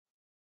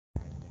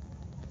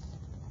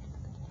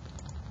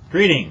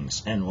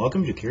Greetings and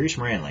welcome to Curious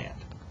Moranland.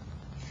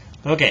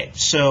 Okay,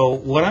 so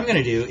what I'm going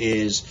to do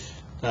is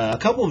a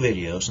couple of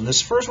videos, and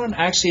this first one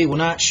actually will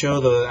not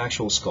show the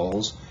actual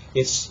skulls.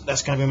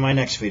 That's going to be my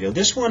next video.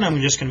 This one I'm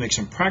just going to make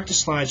some practice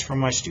slides for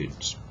my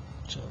students.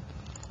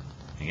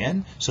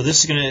 So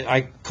this is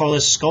I call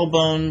this skull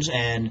bones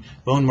and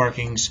bone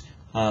markings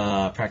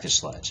practice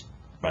slides,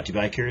 brought to you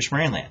by Curious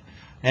Moranland.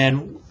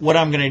 And what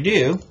I'm going to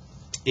do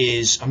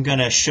is I'm going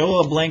to show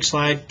a blank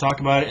slide,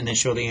 talk about it, and then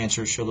show the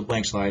answer, show the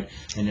blank slide,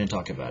 and then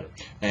talk about it.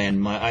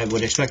 And I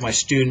would expect my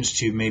students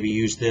to maybe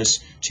use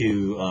this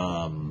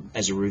to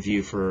as a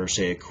review for,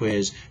 say, a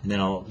quiz, and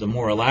then the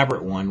more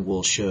elaborate one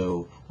will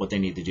show what they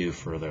need to do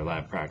for their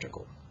lab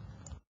practical.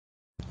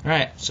 All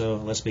right, so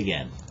let's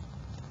begin.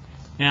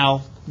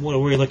 Now, what are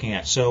we looking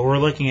at? So we're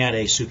looking at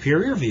a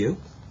superior view,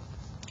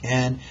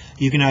 and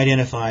you can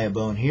identify a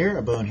bone here,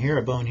 a bone here,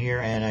 a bone here,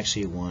 and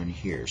actually one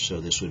here.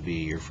 So this would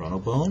be your frontal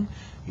bone,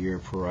 your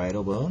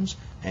parietal bones,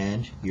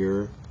 and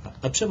your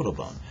occipital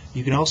bone.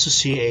 You can also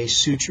see a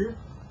suture.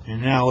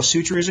 And now a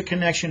suture is a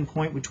connection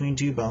point between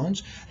two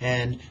bones,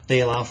 and they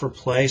allow for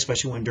play,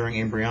 especially when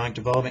during embryonic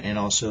development and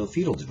also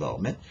fetal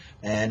development,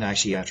 and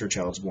actually after a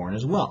child's born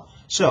as well.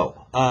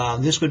 So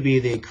this would be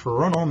the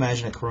coronal.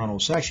 Imagine a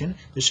coronal section.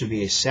 This would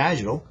be a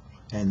sagittal,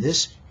 and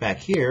this back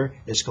here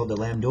is called the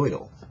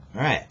lambdoidal.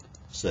 All right,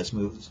 so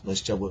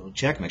let's double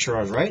check, make sure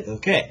I was right.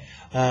 Okay,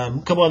 a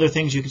couple other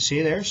things you can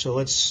see there.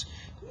 So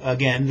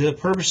again, the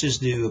purpose is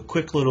to do a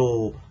quick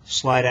little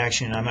slide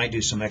action. I might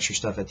do some extra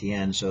stuff at the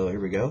end, so here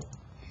we go.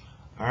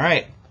 All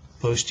right,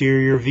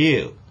 posterior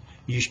view.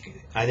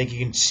 I think you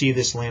can see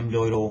this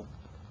lambdoidal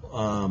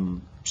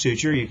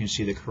suture. You can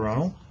see the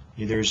coronal.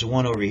 There's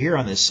one over here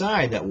on this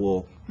side that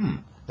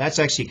that's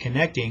actually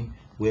connecting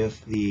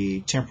with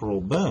the temporal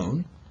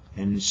bone.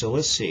 And so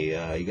let's see,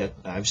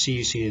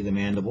 you see the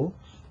mandible.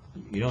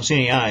 You don't see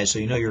any eyes, so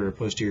you know you're a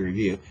posterior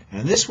view.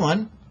 And this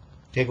one,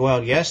 take a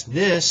wild guess,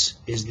 this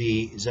is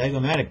the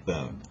zygomatic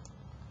bone.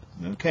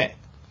 Okay.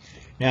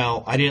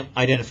 Now, I didn't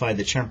identify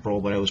the temporal,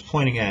 but I was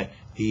pointing at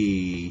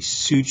the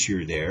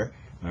suture there.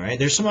 All right,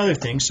 there's some other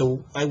things.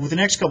 So with the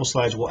next couple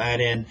slides, we'll add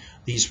in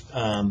these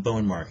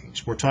bone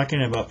markings. We're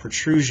talking about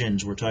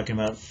protrusions. We're talking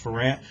about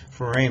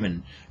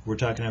foramen. We're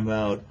talking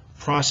about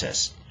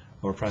process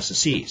or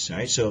processes.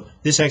 Right? So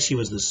this actually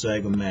was the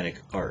zygomatic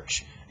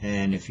arch.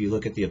 And if you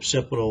look at the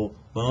occipital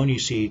bone, you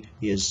see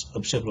his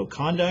occipital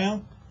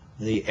condyle,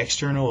 the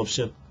external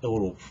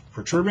occipital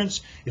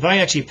protuberance. If I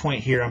actually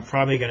point here, I'm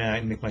probably going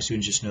to make my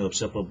students just know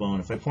occipital bone.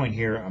 If I point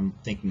here, I'm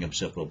thinking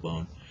occipital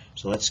bone.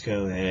 So let's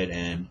go ahead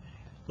and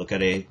look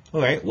at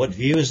all right, what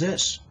view is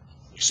this?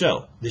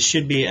 So this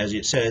should be, as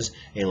it says,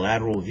 a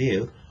lateral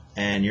view,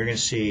 and you're going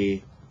to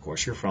see, of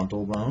course, your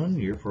frontal bone,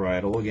 your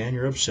parietal, again,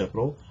 your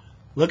occipital.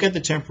 Look at the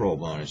temporal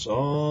bone. It's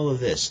all of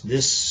this.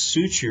 This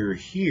suture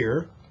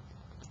here,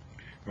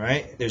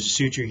 right? There's a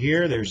suture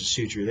here. There's a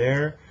suture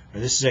there.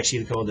 This is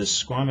actually called the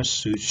squamous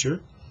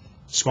suture.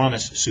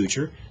 Squamous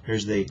suture.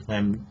 There's the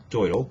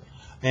lambdoidal,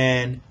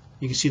 and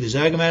you can see the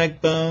zygomatic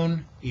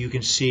bone. You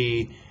can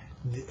see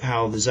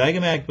how the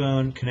zygomatic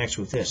bone connects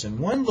with this. And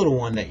one little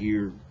one that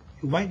it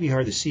might be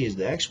hard to see is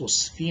the actual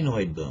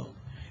sphenoid bone.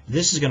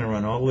 This is going to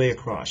run all the way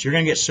across. You're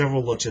going to get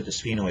several looks at the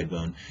sphenoid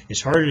bone.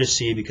 It's harder to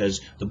see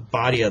because the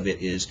body of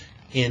it is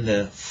in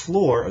the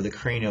floor of the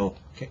cranial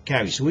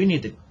cavity. So we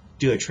need to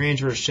do a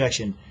transverse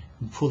section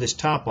and pull this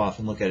top off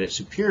and look at it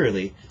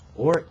superiorly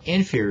or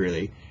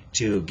inferiorly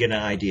to get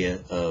an idea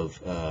of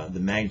the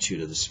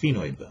magnitude of the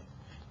sphenoid bone.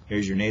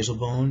 Here's your nasal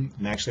bone,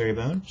 maxillary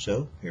bone.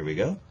 So here we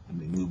go. Let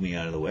me move me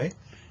out of the way.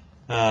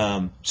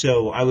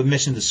 So I would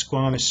mention the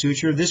squamous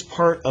suture. This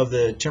part of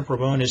the temporal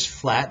bone is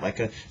flat, like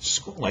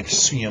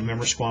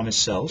remember squamous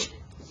cells.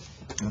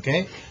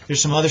 Okay.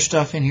 There's some other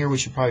stuff in here we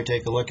should probably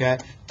take a look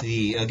at.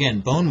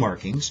 Again, bone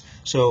markings.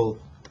 So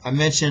I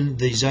mentioned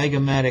the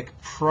zygomatic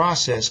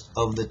process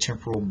of the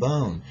temporal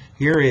bone.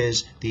 Here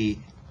is the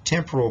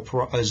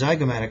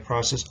zygomatic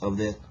process of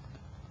this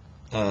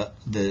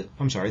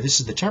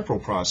is the temporal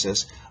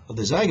process of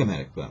the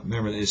zygomatic bone.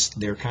 Remember,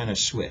 they're kind of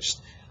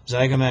switched.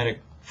 Zygomatic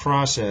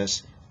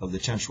process of the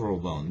temporal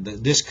bone.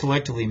 This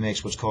collectively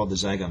makes what's called the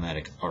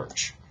zygomatic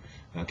arch.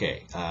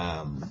 Okay,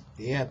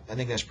 yeah, I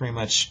think that's pretty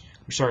much,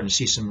 we're starting to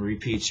see some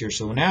repeats here.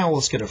 So now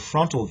let's get a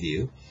frontal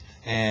view,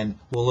 and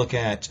we'll look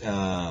at,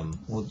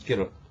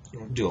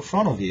 do a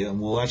frontal view, and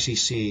we'll actually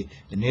see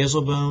the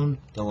nasal bone,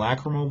 the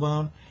lacrimal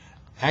bone.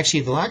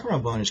 Actually, the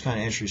lacrimal bone is kind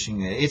of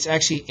interesting. It's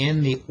actually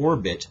in the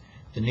orbit.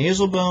 The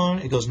nasal bone,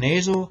 it goes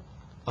nasal,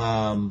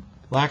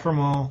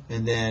 lacrimal,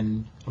 and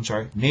then,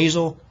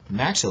 nasal,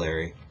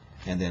 maxillary,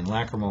 and then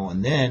lacrimal,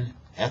 and then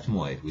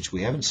ethmoid, which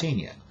we haven't seen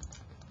yet.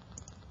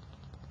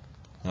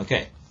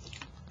 Okay.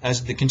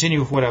 As to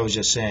continue with what I was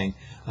just saying,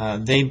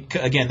 they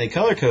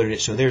color-coded it,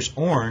 so there's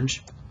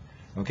orange.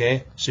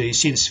 Okay, so you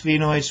see the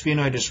sphenoid.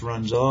 Sphenoid just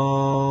runs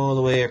all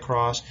the way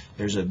across.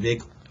 There's a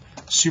big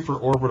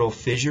supraorbital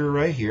fissure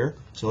right here.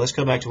 So let's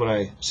go back to what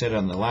I said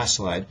on the last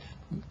slide.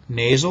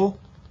 Nasal,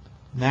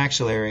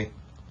 maxillary,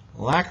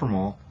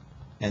 lacrimal,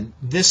 and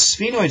this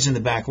sphenoid's in the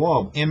back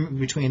wall. In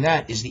between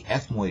that is the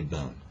ethmoid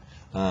bone.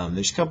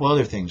 There's a couple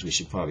other things we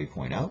should probably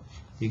point out.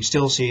 You can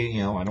still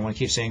see, I don't want to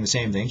keep saying the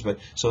same things, but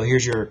so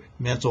here's your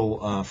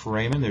mental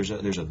foramen. There's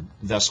a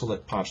vessel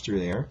that pops through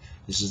there.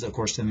 This is, of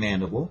course, the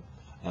mandible.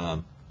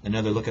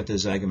 Another look at the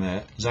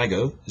zygomatic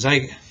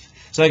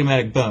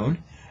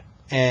bone.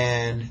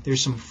 And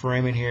there's some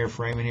foramen here,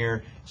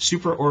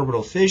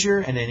 supraorbital fissure,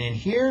 and then in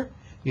here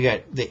you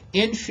got the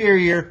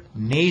inferior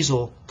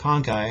nasal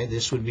conchae.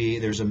 This would be,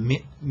 there's a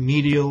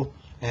medial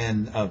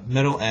and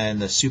middle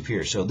and the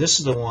superior. So this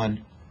is the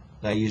one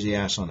that I usually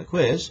ask on the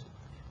quiz.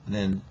 And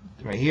then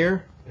right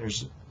here,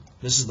 this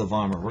is the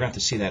Vomer. We're going to have to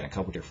see that in a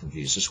couple different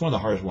views. It's one of the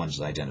hardest ones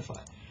to identify.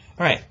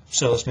 All right,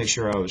 so let's make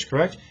sure I was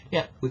correct.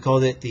 Yeah, we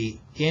called it the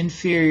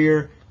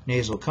inferior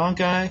nasal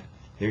conchae.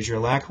 There's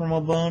your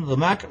lacrimal bone. The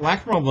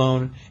lacrimal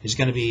bone is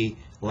going to be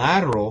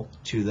lateral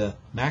to the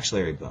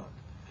maxillary bone.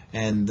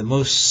 And the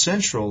most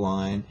central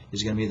line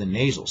is going to be the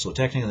nasal. So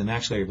technically the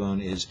maxillary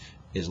bone is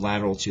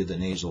lateral to the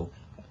nasal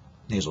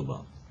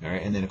bone. All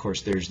right, and then of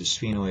course there's the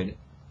sphenoid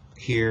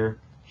here.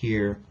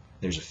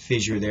 There's a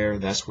fissure there.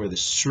 That's where the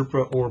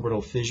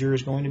supraorbital fissure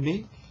is going to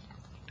be.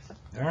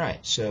 All right,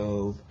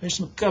 so there's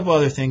a couple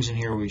other things in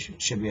here we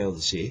should be able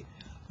to see.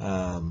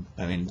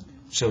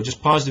 So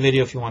just pause the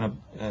video if you want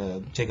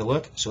to take a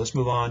look. So let's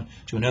move on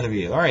to another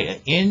view. All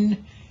right,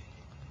 inside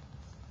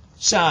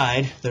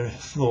the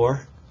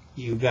floor,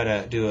 you've got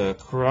to do a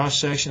cross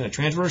section, a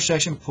transverse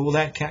section, pull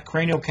that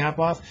cranial cap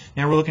off.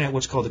 Now we're looking at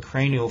what's called the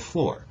cranial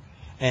floor.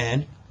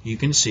 And you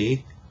can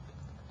see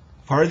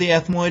part of the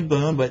ethmoid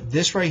bone, but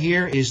this right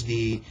here is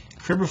the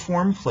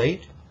cribriform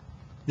plate.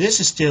 This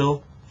is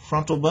still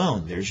frontal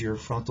bone. There's your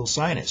frontal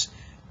sinus.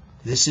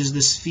 This is the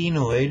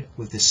sphenoid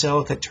with the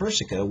selica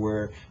turcica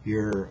where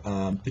your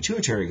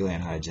pituitary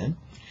gland hides in.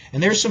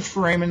 And there's some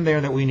foramen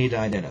there that we need to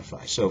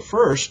identify. So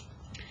first,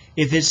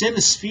 if it's in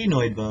the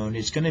sphenoid bone,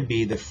 it's going to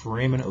be the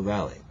foramen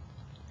ovale.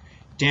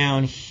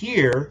 Down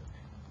here,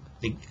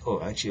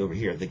 over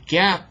here, the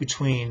gap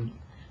between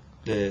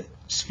the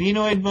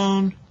sphenoid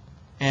bone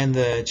and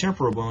the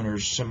temporal bone, or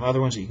some other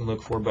ones that you can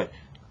look for, but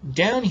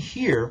down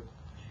here,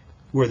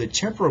 where the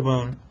temporal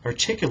bone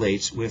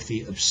articulates with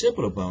the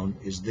occipital bone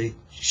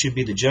should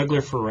be the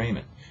jugular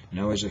foramen. And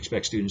I always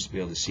expect students to be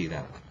able to see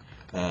that.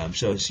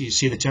 So you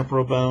see the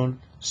temporal bone,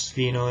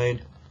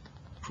 sphenoid,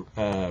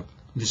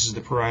 this is the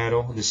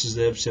parietal, this is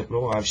the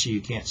occipital. Obviously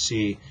you can't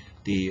see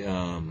the,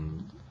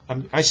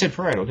 I said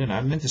parietal, didn't I?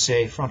 I meant to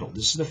say frontal.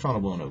 This is the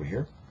frontal bone over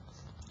here.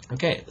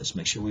 Okay, let's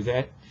make sure we've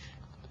got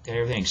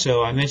everything.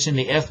 So I mentioned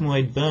the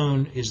ethmoid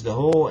bone is the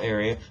whole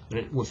area,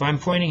 but if I'm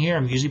pointing here,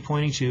 I'm usually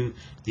pointing to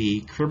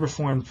the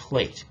cribriform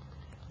plate.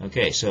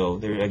 Okay, so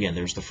there again,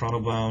 there's the frontal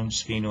bone,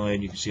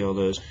 sphenoid, you can see all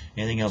those.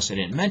 Anything else I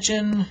didn't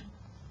mention?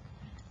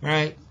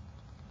 Right,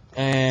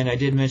 and I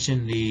did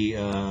mention the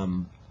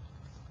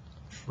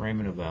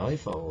foramen ovale,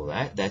 follow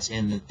that. That's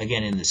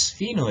again in the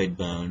sphenoid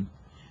bone,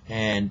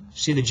 and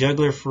see the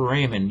jugular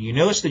foramen. You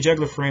notice the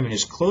jugular foramen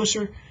is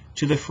closer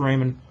to the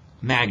foramen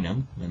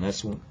magnum, and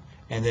that's one.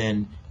 And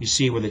then you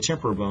see where the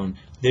temporal bone,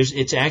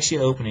 it's actually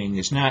opening.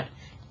 It's not,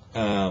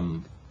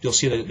 you'll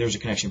see that there's a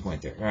connection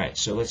point there. All right,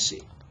 so let's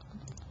see.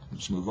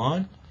 Let's move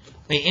on.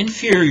 The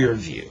inferior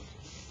view.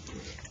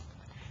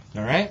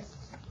 All right.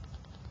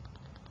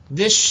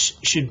 This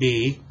should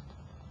be,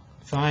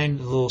 find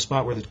the little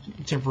spot where the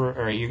temporal,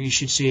 or you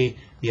should see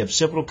the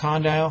occipital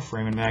condyle,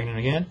 foramen magnum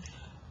again.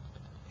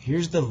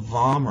 Here's the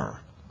Vomer,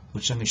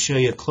 which I'm going to show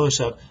you a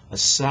close-up, a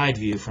side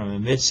view from a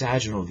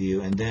mid-sagittal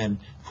view, and then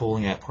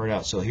pulling that part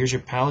out. So here's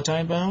your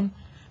palatine bone,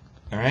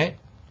 all right?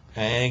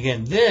 And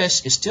again,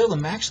 this is still the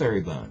maxillary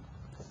bone.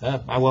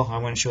 I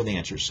want to show the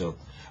answers. So, all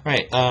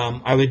right,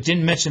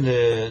 didn't mention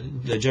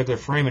the jugular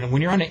foramen. And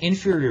when you're on an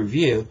inferior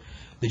view,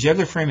 the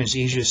jugular foramen is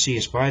easier to see.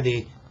 It's by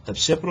the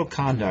occipital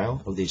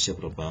condyle of the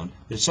occipital bone.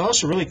 But it's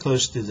also really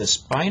close to the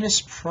spinous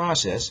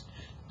process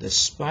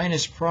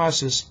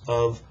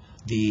of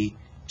the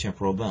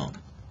temporal bone.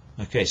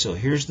 Okay, so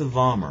here's the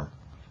Vomer.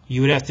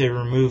 You would have to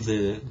remove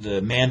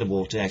the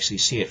mandible to actually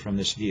see it from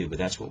this view, but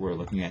that's what we're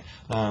looking at.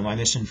 I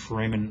mentioned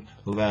foramen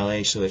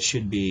ovale, so it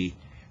should be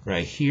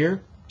right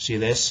here. See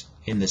this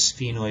in the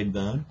sphenoid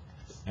bone.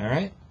 All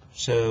right,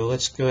 so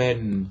let's go ahead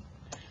and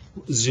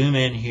zoom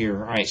in here.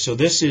 All right, so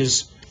this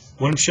is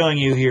what I'm showing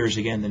you here is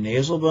again the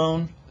nasal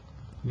bone,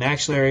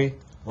 maxillary,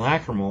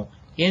 lacrimal.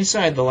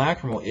 Inside the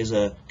lacrimal is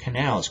a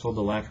canal. It's called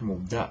the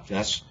lacrimal duct.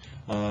 That's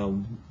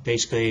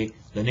basically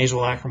the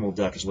nasal lacrimal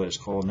duct is what it's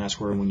called, and that's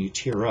where when you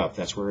tear up,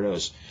 that's where it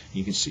is.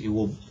 You can see,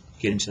 we'll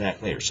get into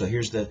that later. So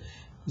here's the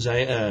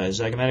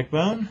zygomatic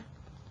bone.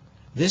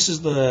 This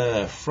is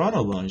the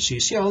frontal bone. So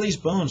you see all these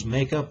bones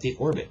make up the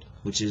orbit,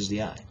 which is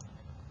the eye.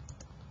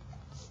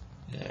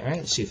 All right,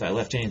 let's see if I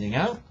left anything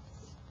out.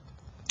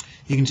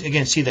 You can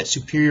again see that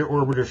superior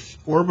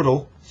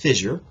orbital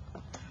fissure.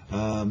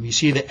 You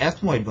see the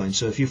ethmoid bone.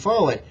 So if you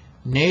follow it,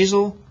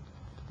 nasal,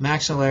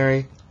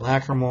 maxillary,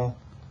 lacrimal,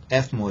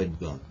 ethmoid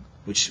bone,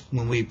 which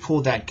when we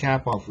pulled that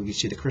cap off, we can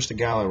see the crista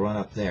galla run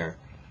up there.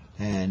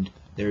 And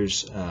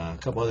there's a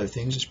couple other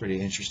things that's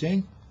pretty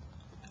interesting.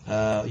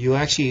 You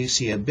actually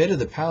see a bit of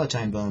the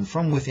palatine bone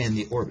from within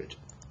the orbit.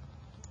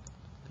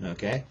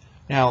 Okay.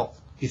 Now,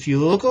 if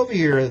you look over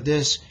here at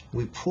this,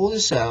 we pull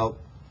this out,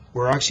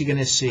 we're actually going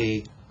to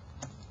see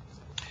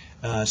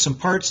some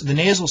parts, the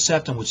nasal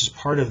septum, which is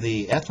part of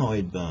the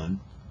ethmoid bone.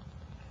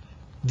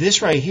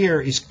 This right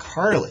here is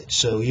cartilage,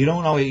 so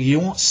you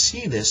won't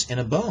see this in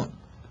a bone.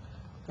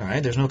 All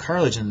right, there's no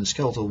cartilage in the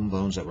skeletal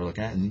bones that we're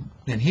looking at,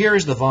 and here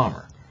is the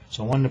vomer.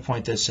 So I wanted to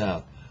point this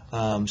out.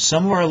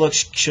 Some of our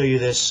looks show you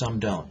this, some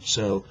don't.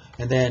 So,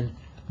 and then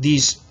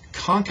these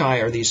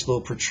conchae are these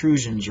little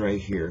protrusions right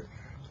here.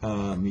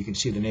 You can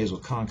see the nasal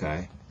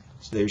conchae.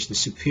 So there's the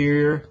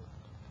superior,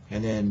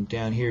 and then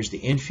down here is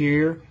the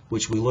inferior,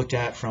 which we looked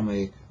at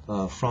from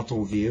a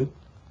frontal view,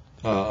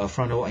 a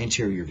frontal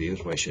anterior view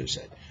is what I should have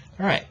said.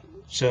 All right,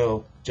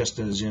 so just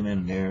to zoom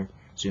in there,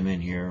 zoom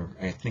in here.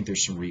 I think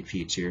there's some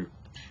repeats here.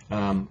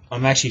 I'm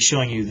actually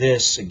showing you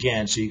this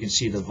again so you can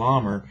see the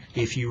vomer.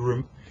 If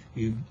you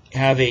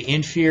have an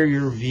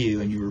inferior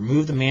view and you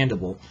remove the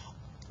mandible,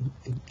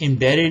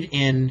 embedded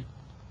in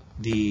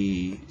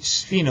the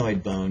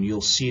sphenoid bone,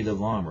 you'll see the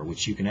vomer,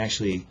 which you can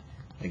actually,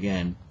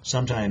 again,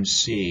 sometimes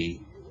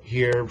see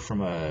here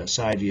from a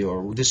side view,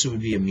 or this would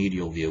be a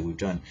medial view.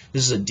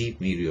 This is a deep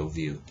medial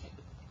view.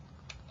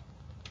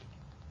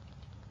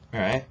 All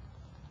right.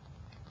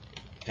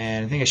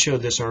 And I think I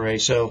showed this already.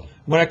 So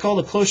what I call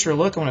the closer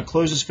look, I want to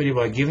close this video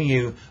by giving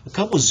you a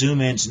couple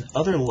zoom-ins and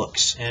other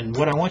looks. And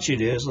what I want you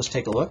to do is, let's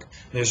take a look.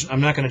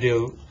 I'm not going to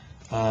do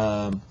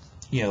unlabeled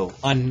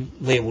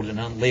and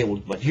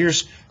unlabeled, but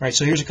here's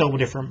a couple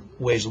different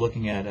ways of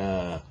looking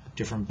at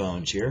different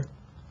bones here.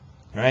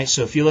 All right.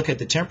 So if you look at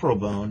the temporal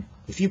bone,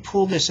 if you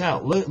pull this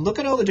out, look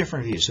at all the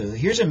different views. So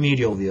here's a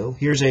medial view.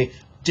 Here's a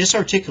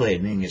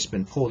disarticulated, meaning it's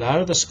been pulled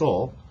out of the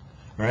skull.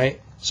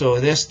 Right? So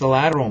this, the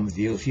lateral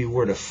view, if you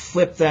were to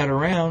flip that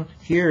around,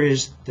 here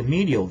is the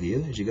medial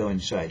view as you go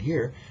inside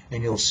here,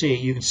 and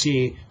you can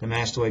see the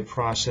mastoid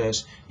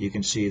process, you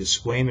can see the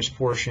squamous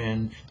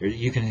portion,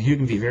 you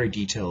can be very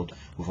detailed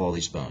with all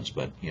these bones,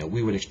 but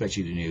we would expect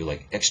you to do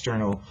like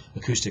external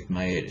acoustic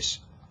meatus.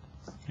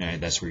 All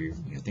right, that's where you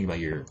think about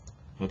your,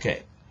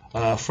 okay.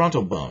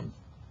 Frontal bone.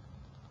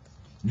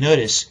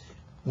 Notice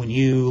when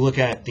you look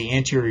at the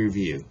anterior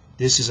view,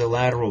 this is a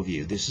lateral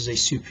view. This is a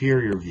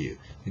superior view.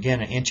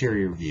 Again, an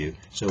anterior view.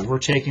 So we're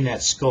taking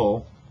that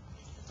skull.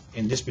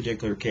 In this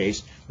particular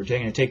case, we're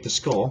going to take the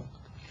skull,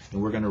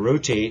 and we're going to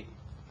rotate.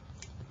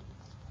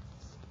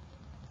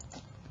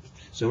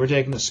 So we're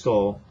taking the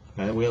skull.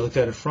 And we looked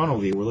at a frontal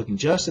view. We're looking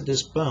just at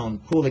this bone.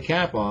 Pull the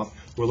cap off.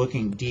 We're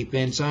looking deep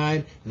inside,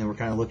 and then we're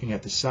kind of looking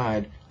at the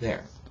side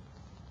there.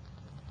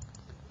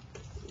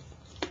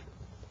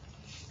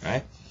 All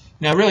right.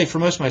 Now, really, for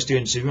most of my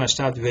students, if you want to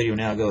stop the video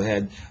now, go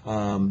ahead.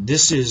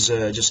 This is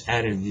just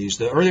added views.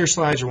 The earlier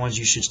slides are ones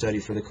you should study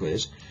for the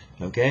quiz.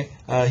 Okay.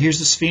 Here's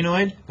the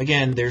sphenoid.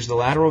 Again, there's the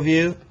lateral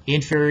view,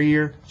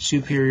 inferior,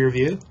 superior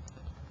view.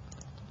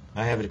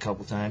 I have it a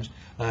couple times.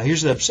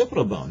 Here's the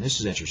septal bone. This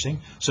is interesting.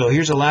 So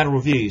here's a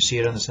lateral view. You see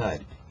it on the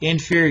side.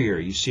 Inferior,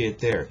 you see it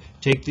there.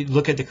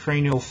 Look at the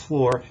cranial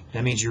floor.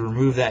 That means you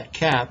remove that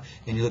cap,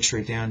 and you look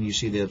straight down, and you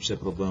see the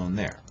septal bone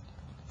there.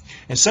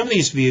 And some of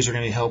these views are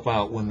going to help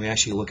out when we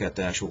actually look at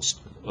the actual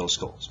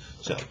skulls.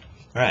 So, all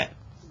right,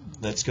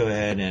 let's go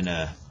ahead and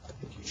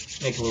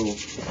make a little.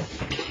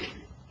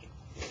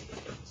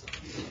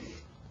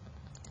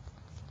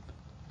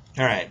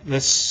 All right,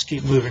 let's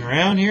keep moving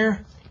around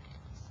here.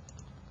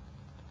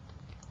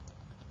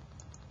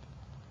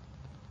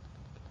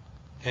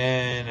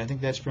 And I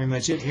think that's pretty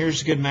much it.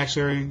 Here's a good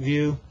maxillary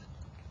view.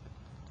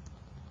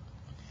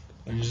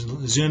 And just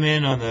zoom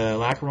in on the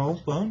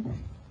lacrimal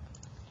bone.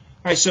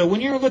 All right, so when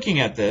you're looking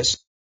at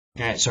this,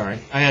 sorry,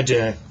 I had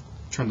to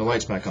turn the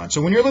lights back on.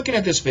 So when you're looking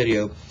at this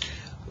video,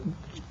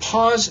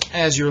 pause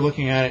as you're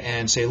looking at it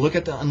and say, look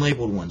at the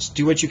unlabeled ones.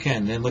 Do what you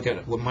can. Then look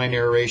at my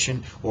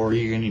narration, or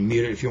you can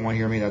mute it if you want to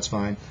hear me. That's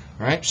fine.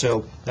 All right,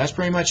 so that's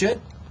pretty much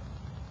it.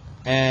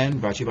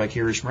 And brought to you by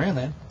Curious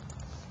Moranland.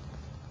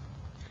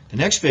 The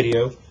next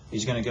video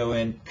is going to go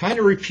in, kind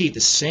of repeat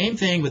the same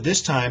thing, but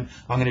this time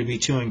I'm going to be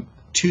doing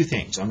two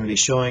things. I'm going to be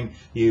showing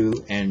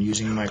you and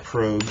using my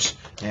probes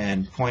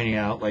and pointing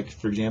out, like,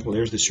 for example,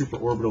 there's the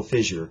supraorbital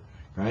fissure,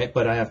 right?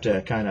 But I have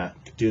to kind of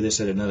do this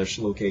at another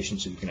location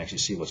so you can actually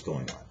see what's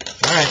going on.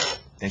 All right.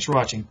 Thanks for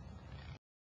watching.